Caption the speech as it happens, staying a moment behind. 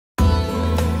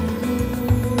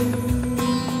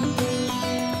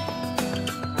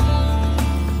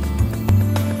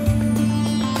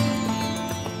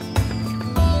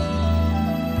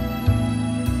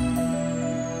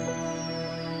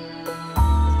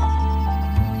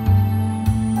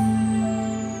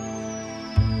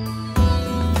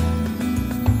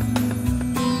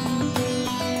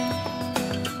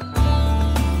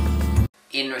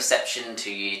reception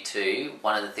to you too,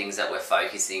 one of the things that we're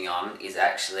focusing on is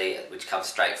actually, which comes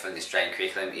straight from the Australian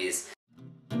curriculum, is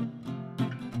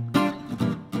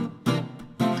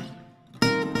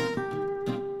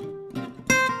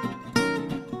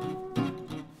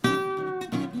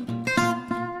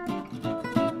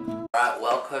Alright,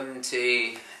 welcome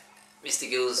to Mr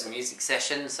Gill's music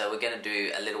session. So we're going to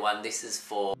do a little one. This is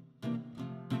for...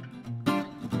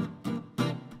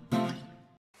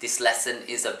 This lesson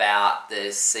is about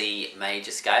the C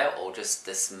major scale, or just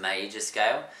this major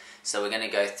scale. So we're going to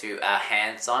go through our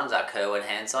hand signs, our Kerwin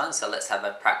hand signs. So let's have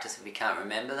a practice if we can't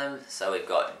remember them. So we've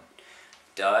got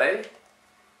Do,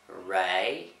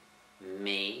 Re,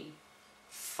 Mi,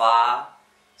 Fa,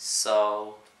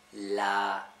 Sol,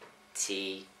 La,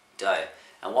 Ti, Do.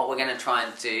 And what we're going to try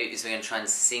and do is we're going to try and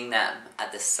sing them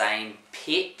at the same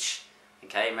pitch.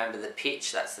 Okay, remember the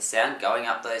pitch, that's the sound, going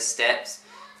up those steps,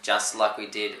 just like we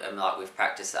did and like we've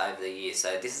practiced over the years.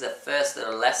 So this is the first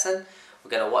little lesson.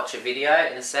 We're going to watch a video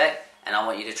in a sec, and I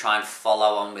want you to try and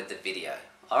follow on with the video.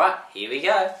 Alright, here we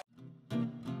go.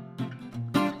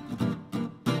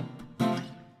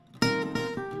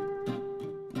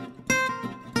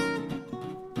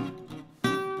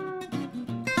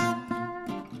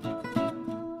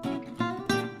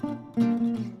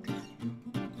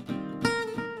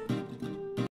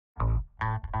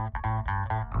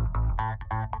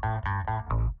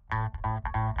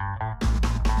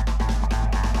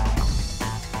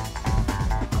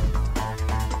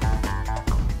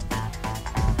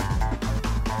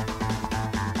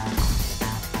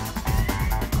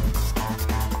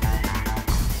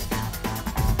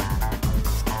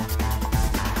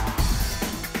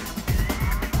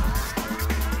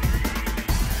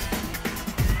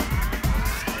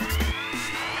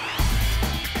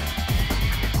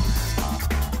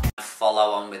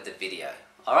 Follow on with the video.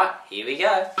 Alright, here we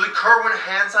go. The Kerwin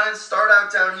hand signs start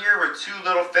out down here with two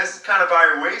little fists kind of by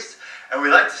your waist, and we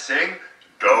like to sing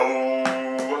Do.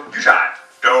 You try it.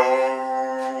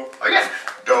 Do. Again.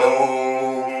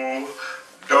 Do.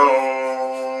 Do.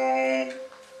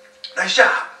 Nice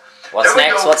job. What's then we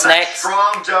next? go What's from that next?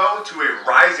 strong Do to a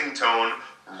rising tone.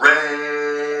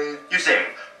 Re. You sing.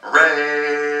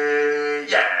 Re.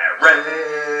 Yeah.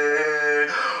 Re.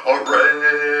 Or re.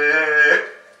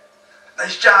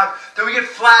 Nice job. Then we get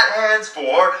flat hands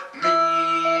for me,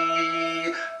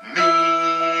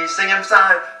 me. Sing them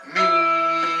side. Me,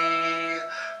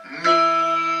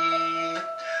 me.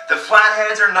 The flat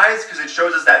hands are nice because it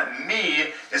shows us that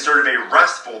me is sort of a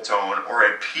restful tone or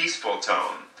a peaceful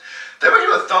tone. Then we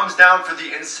do a thumbs down for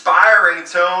the inspiring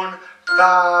tone.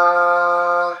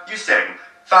 Fa. You sing.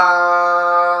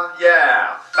 Fa.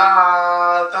 Yeah.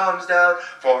 Fa. Thumbs down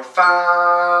for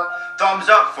fa. Thumbs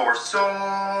up for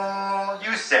Sol.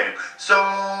 You sing.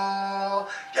 Sol.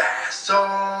 Yeah.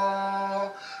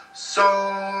 Sol.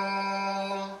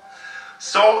 Sol.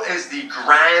 Sol is the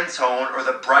grand tone or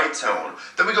the bright tone.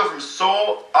 Then we go from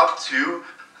Sol up to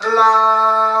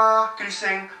La. Can you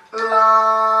sing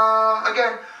La?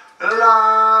 Again.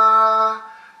 La.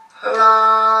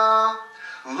 La.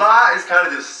 La is kind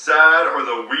of the sad or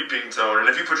the weeping tone. And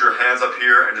if you put your hands up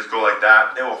here and just go like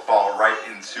that, it will fall right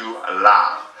into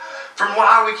La. From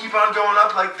La, we keep on going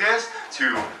up like this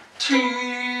to T.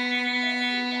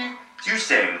 You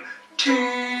sing T.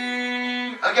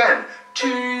 Again,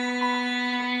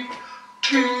 T.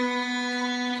 T.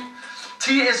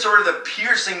 T is sort of the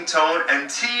piercing tone, and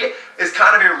T is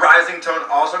kind of a rising tone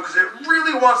also because it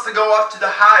really wants to go up to the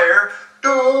higher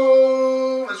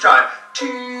Do. Let's try T,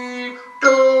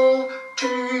 Do, T,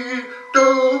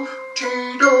 Do, T,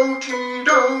 Do, T,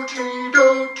 Do, T,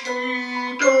 Do, T,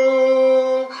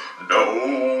 Do. Do,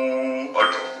 a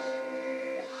do.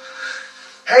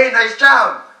 Hey, nice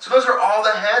job. So those are all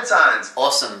the hand signs.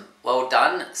 Awesome. Well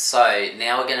done. So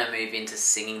now we're going to move into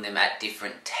singing them at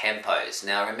different tempos.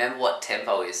 Now remember what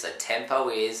tempo is. So tempo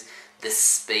is the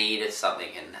speed of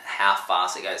something and how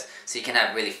fast it goes. So you can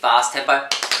have really fast tempo.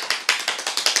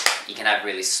 You can have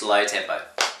really slow tempo.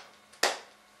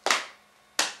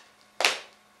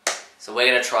 So we're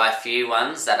going to try a few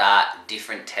ones that are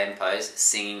different tempos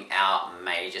singing our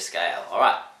major scale.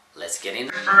 Alright, let's get in.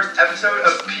 First episode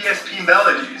of PSP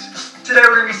Melodies. Today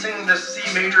we're going to be singing the C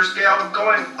major scale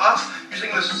going up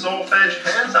using the Solfege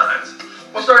hand signs.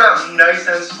 We'll start out nice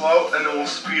and slow and then we'll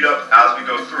speed up as we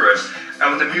go through it.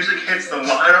 And when the music hits the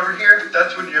line over here,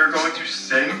 that's when you're going to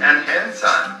sing and hand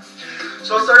sign.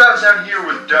 So we'll start out down here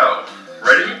with Do.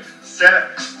 Ready,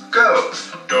 set, go.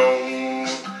 Do,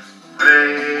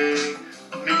 re,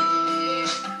 mi,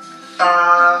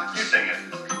 fa. You sing it.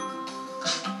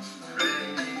 Re,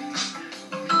 mi,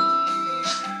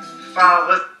 fa.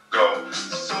 Let's go.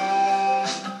 Sol,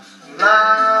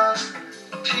 la.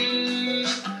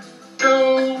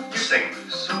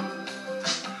 sol,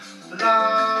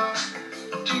 la,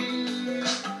 ti,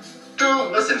 do.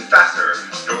 Listen faster.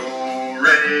 Do,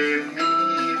 re,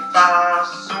 mi, fa,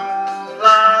 sol,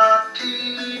 la,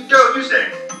 ti, do. You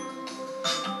sing.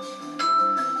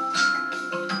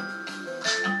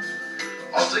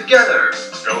 All together.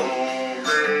 Do,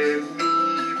 re, mi,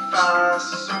 fa,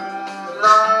 sol,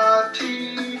 la,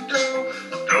 ti, do.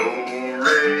 Do,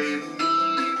 re, mi,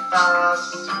 fa,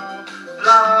 sol,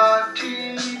 la,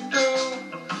 ti, do.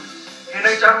 Hey,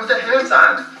 nice job with the hand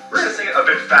signs. We're going to sing it a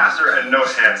bit faster and no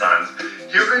hand signs.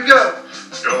 Here we go.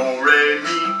 Do, re,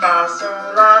 mi, fa,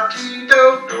 sol, la, ti, do.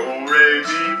 Do, re,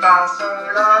 mi, fa,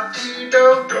 sol, la, ti,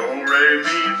 do. Do, re,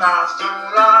 mi, fa, sol,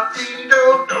 la, ti,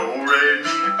 do. Do, re,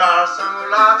 mi, fa, sol,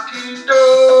 la, ti, do.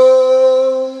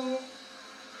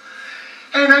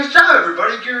 Hey, nice job,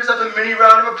 everybody. Give yourself a mini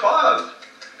round of applause.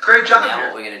 Great job. Now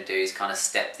what we're going to do is kind of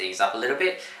step things up a little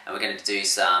bit, and we're going to do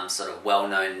some sort of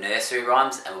well-known nursery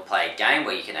rhymes, and we'll play a game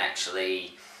where you can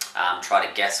actually try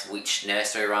to guess which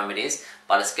nursery rhyme it is,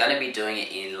 but it's going to be doing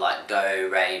it in like do,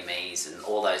 re, mi's and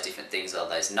all those different things, all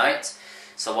those notes.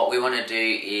 So what we want to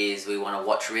do is we want to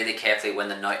watch really carefully when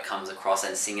the note comes across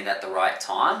and sing it at the right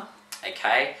time,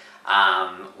 okay?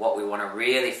 What we want to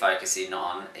really focus in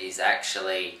on is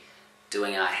actually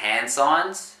doing our hand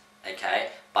signs,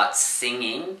 okay, but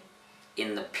singing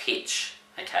in the pitch,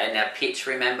 okay? Now pitch,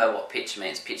 remember what pitch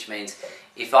means. Pitch means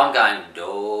if I'm going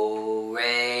do,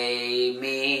 re,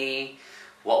 mi,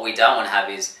 what we don't want to have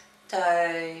is do,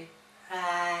 re,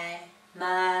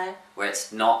 mi, where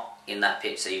it's not in that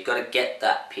pitch. So you've got to get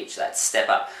that pitch, that step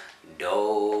up.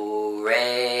 Do,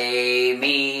 re,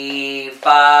 mi,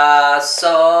 fa,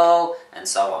 sol, and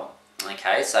so on.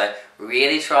 Okay, so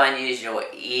really try and use your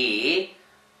ear,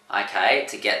 okay,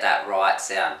 to get that right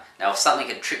sound. Now, if something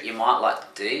a trick you might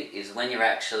like to do is when you're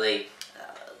actually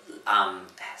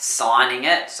signing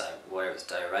it, so where it's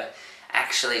do, re,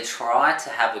 actually try to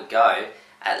have a go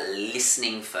at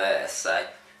listening first, so,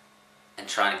 and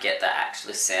trying to get that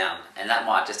actual sound, and that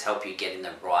might just help you get in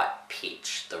the right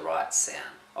pitch, the right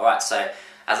sound. Alright, so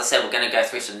as I said, we're going to go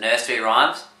through some nursery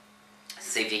rhymes,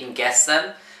 see if you can guess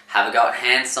them, have a go at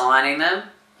hand signing them,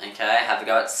 okay, have a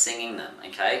go at singing them,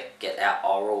 okay, get our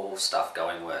oral stuff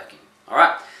going, working.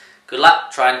 Alright, good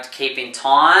luck, trying to keep in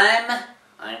time,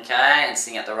 okay, and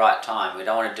sing at the right time. We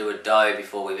don't want to do a do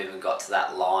before we've even got to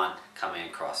that line coming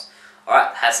across.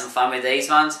 Alright, have some fun with these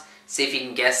ones, see if you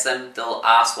can guess them, they'll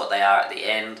ask what they are at the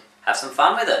end, have some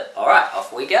fun with it. Alright,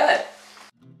 off we go.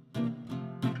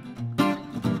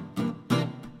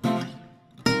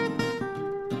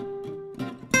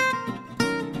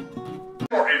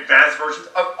 More advanced versions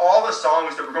of all the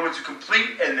songs that we're going to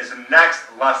complete in this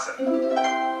next lesson.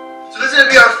 So this is going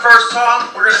to be our first song.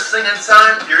 We're going to sing in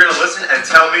time. You're going to listen and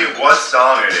tell me what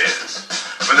song it is.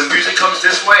 When the music comes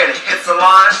this way and hits the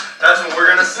line, that's when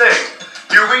we're going to sing.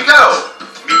 Here we go.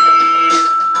 Mi,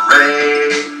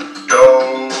 re, do,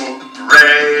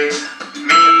 re,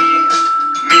 mi,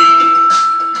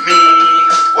 mi.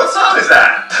 What song is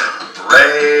that?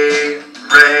 Re,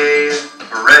 re,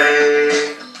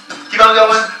 re. Keep on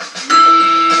going. Mi,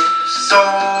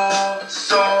 sol,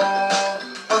 sol.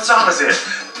 What song is it?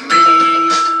 Mi,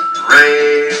 re,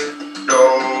 do,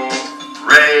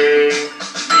 re,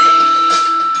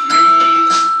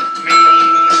 mi.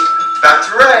 Back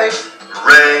to re.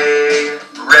 Re,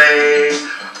 re,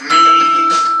 mi,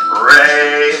 re,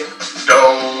 do.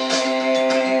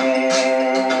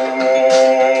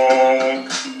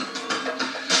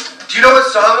 Do you know what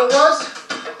song it was?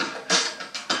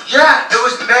 Yeah, it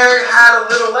was Mary Had a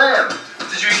Little Lamb.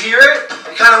 Did you hear it?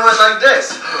 It kind of went like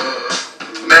this.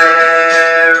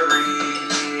 Mary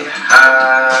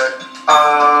had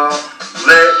a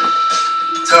little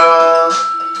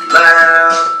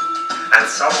lamb, and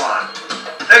so on.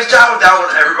 Nice job with that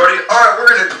one, everybody. Alright, we're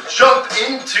going to jump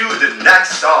into the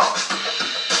next song.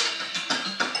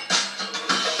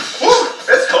 Woo,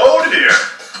 it's cold here.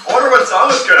 I wonder what song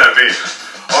it's going to be.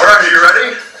 Alright, are you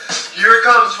ready? Here it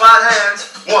comes, flat hands.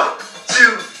 1,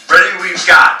 2, ready, we've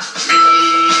got me,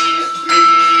 me,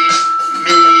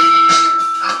 me,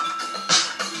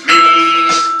 me,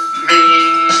 me,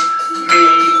 me.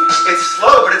 It's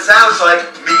slow, but it sounds like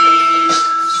me,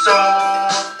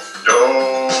 sol, do,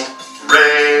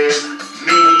 re,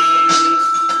 mi.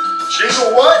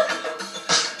 Jingle what?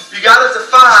 You got it to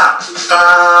fa,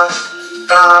 fa,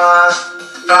 fa,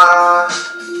 fa,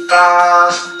 fa,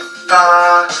 fa,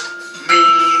 mi,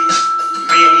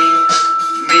 mi.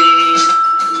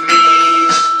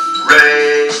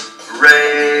 Re,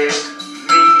 re,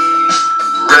 mi,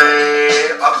 re,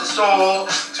 up to sol,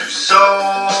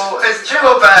 it's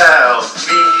jingle bells.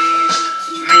 Mi,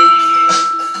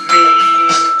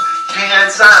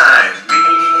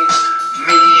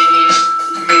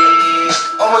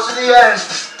 again.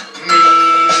 Mi,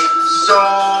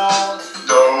 sol,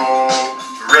 do,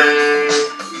 re,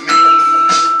 mi.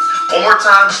 One more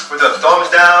time with the thumbs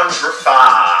down for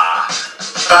fa.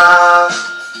 Fa,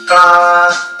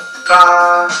 fa,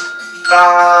 fa, fa,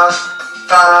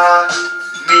 fa,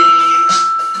 mi,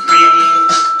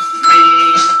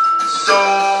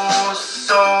 sol,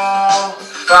 sol,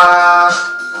 fa,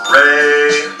 re,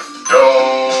 do.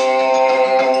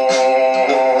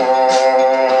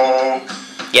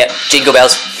 Yep, jingle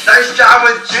bells. Nice job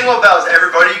with jingle bells,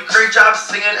 everybody. Great job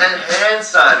singing and hand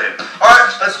signing.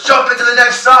 Alright, let's jump into the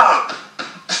next song.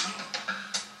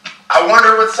 I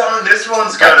wonder what song this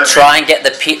one's gonna be. Try and get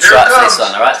the pitch right for this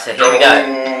one, alright? So here we go.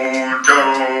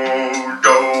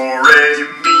 Do, re,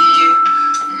 mi,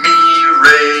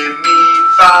 re, mi,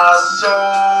 fa,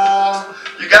 sol.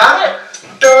 You got it?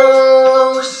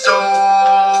 Do,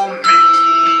 sol, mi,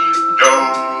 do,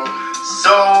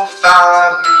 sol,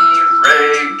 fa, mi,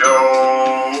 re, do.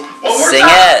 One more Sing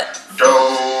time. it. Do,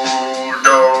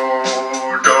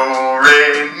 re,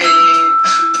 mi,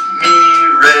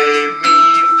 re, mi,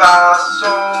 fa,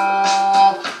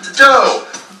 sol.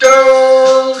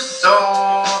 Do,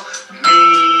 sol, mi,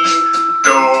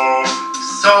 do,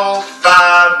 sol, fa,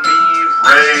 mi,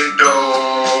 re, do.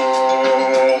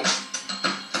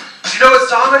 Do you know what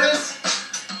song it is?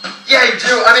 Yeah, you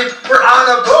do. I mean, we're on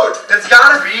a boat. It's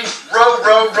gotta be row,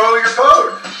 row, row your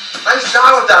boat. Nice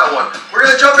job with that one. We're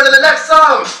gonna jump into the next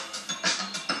song.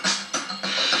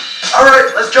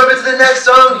 Alright, let's jump into the next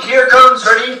song. Here comes,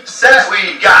 ready, set,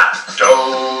 we got do,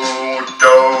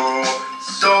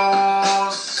 sol,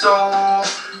 sol,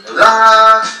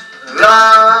 la,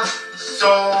 la,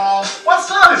 sol. What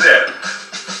song is it?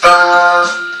 Fa,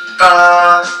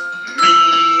 fa, mi,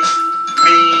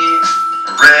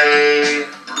 re,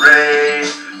 re,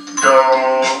 do.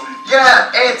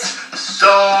 Yeah, it's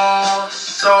sol,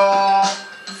 sol,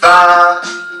 fa,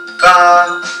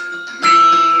 fa, mi,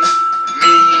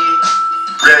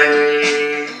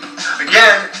 re.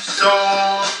 Again,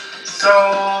 sol,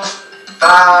 sol,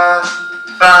 fa,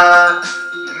 fa,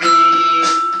 mi,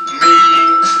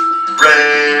 re.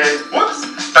 Whoops.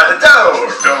 Fa,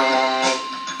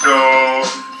 do,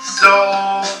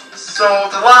 sol, sol,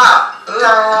 to la,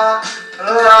 la,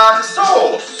 la, to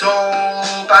sol,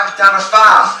 sol, back down to fa,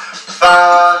 fa,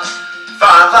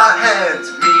 fa, hands,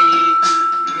 mi,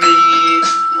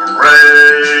 re,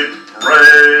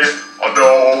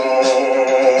 do.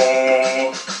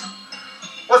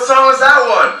 What song was that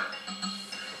one?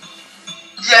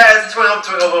 Yeah, it's Twinkle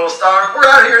Twinkle Little Star. We're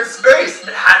out here in space.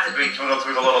 It had to be Twinkle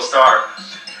Twinkle Little Star.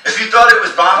 If you thought it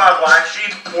was Baa Baa Black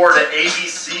Sheep or the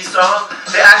ABC song,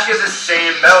 they actually have the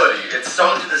same melody. It's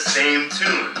sung to the same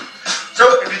tune. So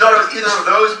if you thought it was either of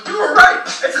those, you were right.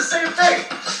 It's the same thing.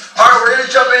 Alright, we're going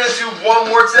to jump into one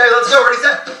more today. Let's go. Ready,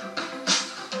 set.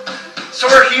 So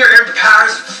we're here in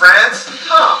Paris, France.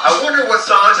 I wonder what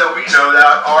songs that we know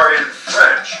that are in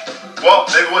French. Well,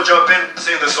 maybe we'll jump in,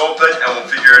 sing the Solfege, and we'll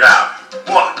figure it out.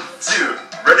 1, 2,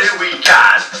 ready, we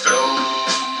got do,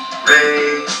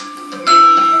 re, mi,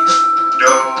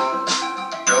 do,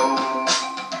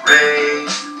 re,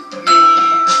 mi,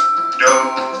 do,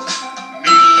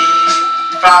 mi,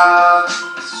 fa,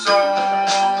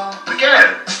 sol. Again,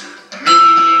 mi,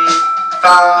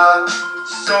 fa,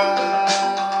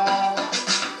 sol,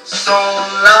 sol,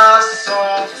 la,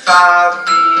 sol, fa,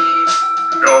 mi,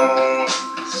 do,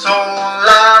 sol,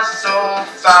 la, sol,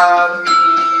 fa, mi,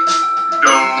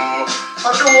 do,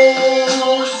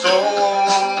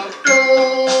 sol, do.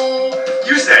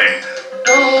 You sing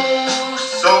do,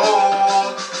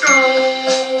 sol, do.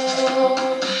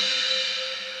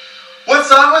 What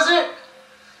song was it?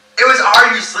 It was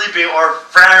Are You Sleeping or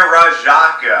Frère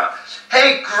Jacques.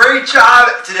 Hey, great job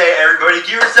today, everybody.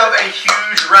 Give yourself a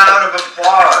huge round of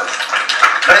applause.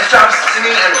 Nice job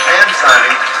singing and hand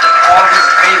signing all these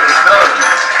famous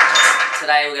melodies.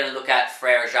 Today we're going to look at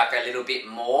Frère Jacques a little bit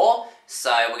more.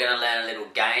 So we're going to learn a little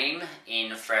game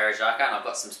in Frère Jacques, and I've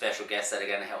got some special guests that are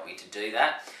going to help me to do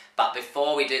that. But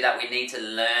before we do that, we need to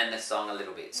learn the song a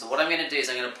little bit. So what I'm going to do is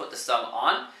I'm going to put the song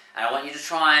on, and I want you to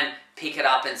try and pick it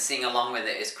up and sing along with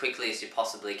it as quickly as you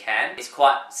possibly can. It's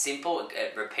quite simple,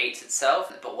 it repeats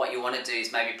itself, but what you want to do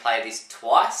is maybe play this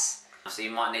twice. So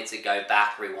you might need to go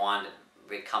back, rewind,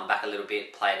 come back a little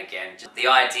bit, play it again. The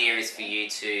idea is for you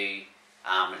to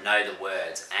know the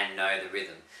words and know the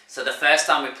rhythm. So the first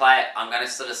time we play it, I'm going to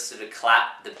sort of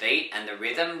clap the beat and the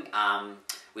rhythm.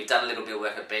 We've done a little bit of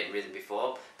work at beat and rhythm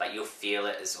before, but you'll feel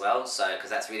it as well. So because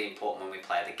that's really important when we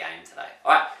play the game today.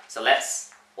 All right, so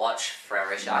let's watch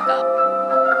Frère Jacques.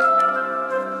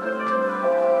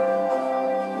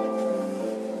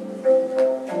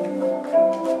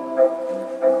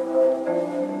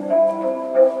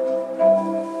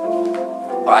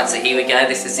 Alright, so here we go,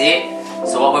 this is it.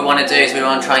 So what we want to do is we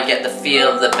want to try and get the feel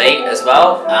of the beat as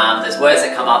well. There's words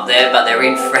that come up there, but they're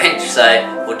in French,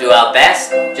 so we'll do our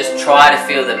best. Just try to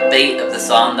feel the beat of the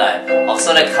song though. I'll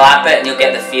sort of clap it and you'll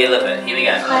get the feel of it. Here we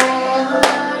go.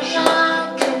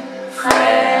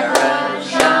 Frère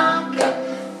Jacques,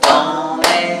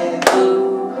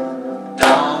 dormez-vous,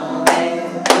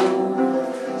 dormez-vous,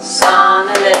 sans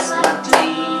les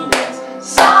matines,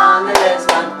 sans les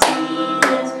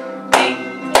matines,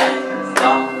 ding dang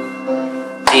dong,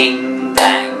 ding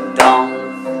dang dong.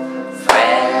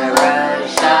 Frère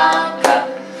Jacques,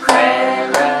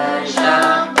 frère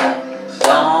Jacques,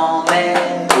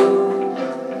 dormez-vous,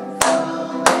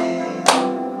 dormez-vous,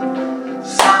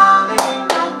 sans les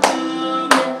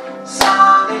matines,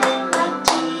 sans les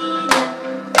matines,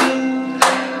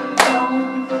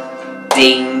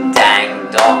 ding dang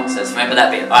dong. So just remember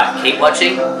that bit. Alright, keep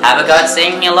watching, have a go at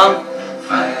singing along.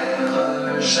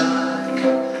 Frère Jacques,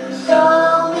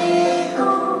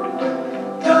 dormez-vous,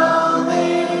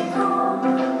 dormez-vous,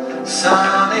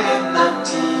 sans les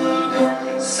matines,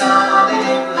 sans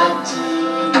les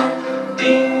matines,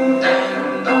 ding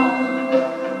dang dong,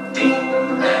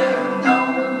 ding dang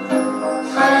dong.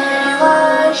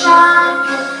 Frère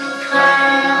Jacques,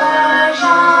 frère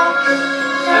Jacques,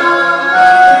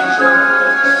 dormez-vous,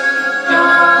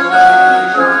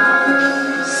 dormez-vous,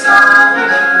 sans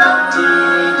les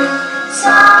matines,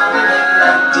 sans les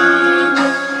matines,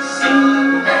 ding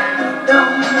dang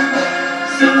dong,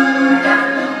 ding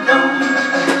dang dong.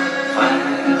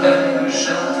 Frère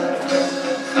Jacques,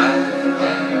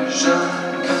 frère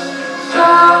Jacques,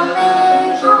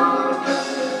 dormez-vous,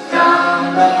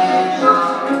 dormez-vous,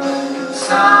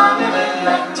 sans les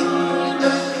matines,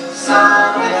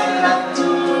 sans les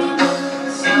matines,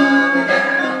 ding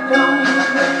dang dong,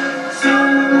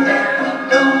 ding dang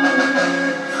dong.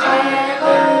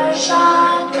 Frère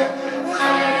Jacques,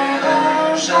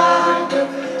 frère Jacques,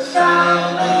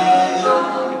 dormez-vous,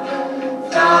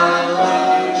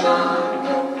 dormez-vous,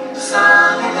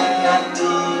 sans les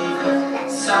matines,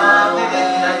 sans les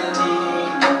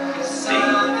matines,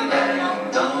 ding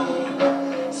dang dong,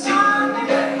 ding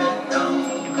dang dong.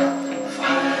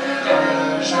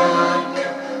 Frère Jacques,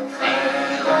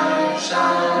 frère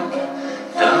Jacques,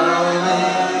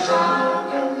 dormez-vous,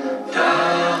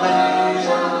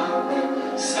 dormez-vous,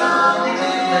 sans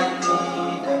les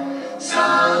matines,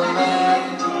 sans les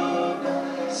matines,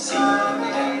 sans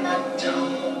les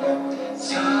matines,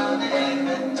 sans les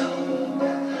matines,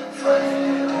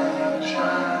 Frère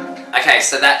Jacques. Okay,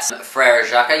 so that's Frère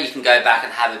Jacques. You can go back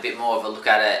and have a bit more of a look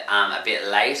at it a bit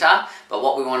later. But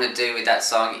what we want to do with that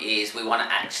song is we want to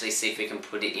actually see if we can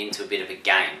put it into a bit of a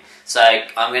game. So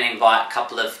I'm going to invite a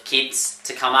couple of kids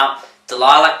to come up.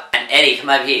 Delilah and Eddie, come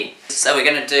over here. So we're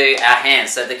going to do our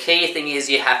hands. So the key thing is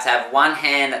you have to have one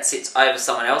hand that sits over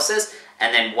someone else's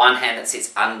and then one hand that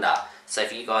sits under. So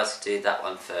if you guys do that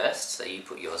one first, so you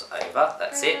put yours over,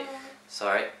 that's it.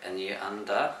 Sorry, and you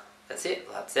under. That's it,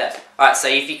 that's it. Alright, so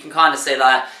if you can kind of see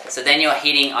like, so then you're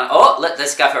hitting on, oh,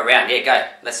 let's go for a round. Yeah, go.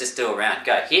 Let's just do a round.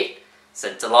 Go, hit.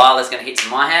 So Delilah's going to hit to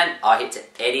my hand, I hit to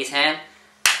Eddie's hand,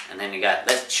 and then we go.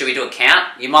 Should we do a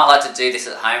count? You might like to do this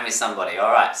at home with somebody.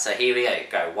 Alright, so here we go.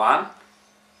 Go 1,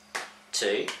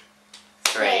 2,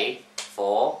 3,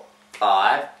 4,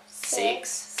 5, 6,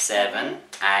 7,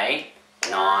 8,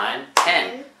 9,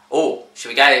 10. Oh, should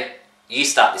we go, you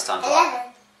start this time, Delilah.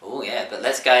 Oh yeah, but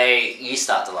let's go, you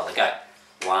start, Delilah. Go.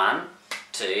 1,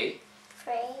 2,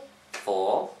 3,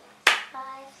 4, 5,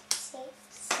 6,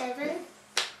 7,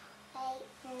 8,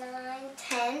 9,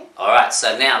 10. Alright,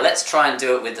 so now let's try and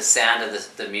do it with the sound of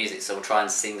the music. So we'll try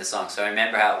and sing the song. So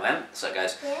remember how it went? So it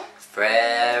goes, Yeah.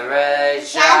 Frère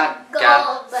Jacques,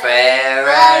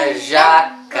 Frère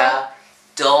Jacques,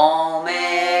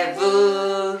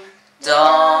 dormez-vous,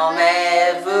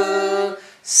 dormez-vous,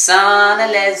 sans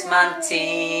les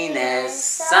matines,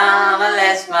 sans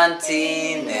les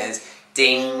matines,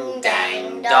 ding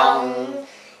dang dong,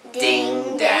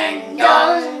 ding dang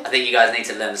dong. I think you guys need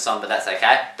to learn the song, but that's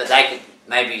okay. But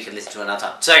maybe you can listen to it another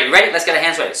time. So you ready? Let's get our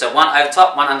hands ready. So one over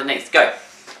top, one underneath. Go.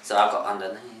 So I've got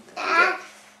underneath.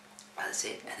 That's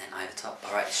it. And then over top.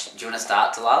 Alright, do you want to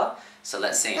start, Delilah? So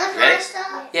let's sing it. You ready?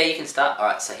 Yeah, you can start.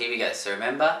 Alright, so here we go. So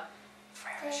remember,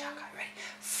 Frère Jacques, ready?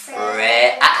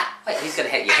 Frère. Wait, who's going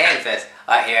to hit your hand first?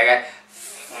 Alright, here I go.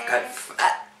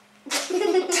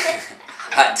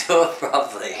 Alright, do it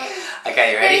properly.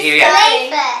 Okay, you ready? Here we go.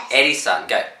 Eddie's son,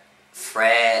 go.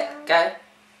 Frère, go.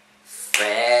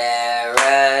 Frère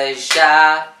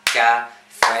Jacques,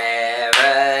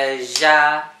 Frère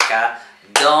Jacques,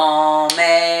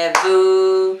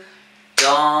 dormez-vous,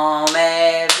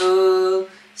 dormez-vous,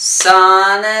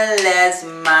 sans les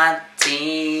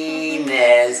matines.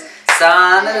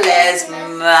 on the Les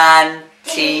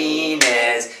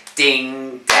Martinez.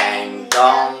 Ding dang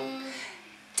dong.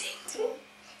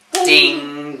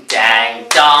 Ding dang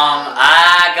dong.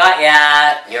 I got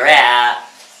ya. You're out.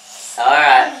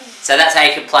 Alright. So that's how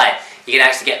you can play. You can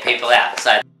actually get people out.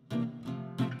 So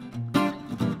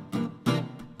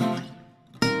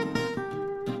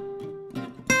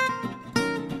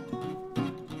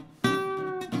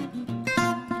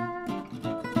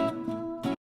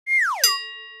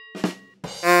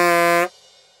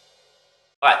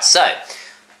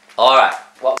alright,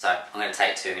 so I'm going to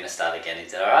take 2, I'm going to start again,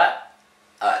 is that alright?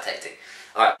 Alright, take 2.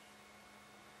 Alright.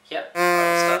 Yep,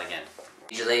 alright, start again.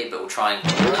 Usually, but we'll try and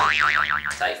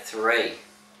take 3.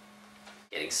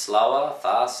 Getting slower,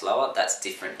 fast, slower, that's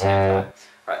different tempo.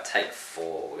 Right, take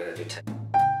 4, we're going to do 2.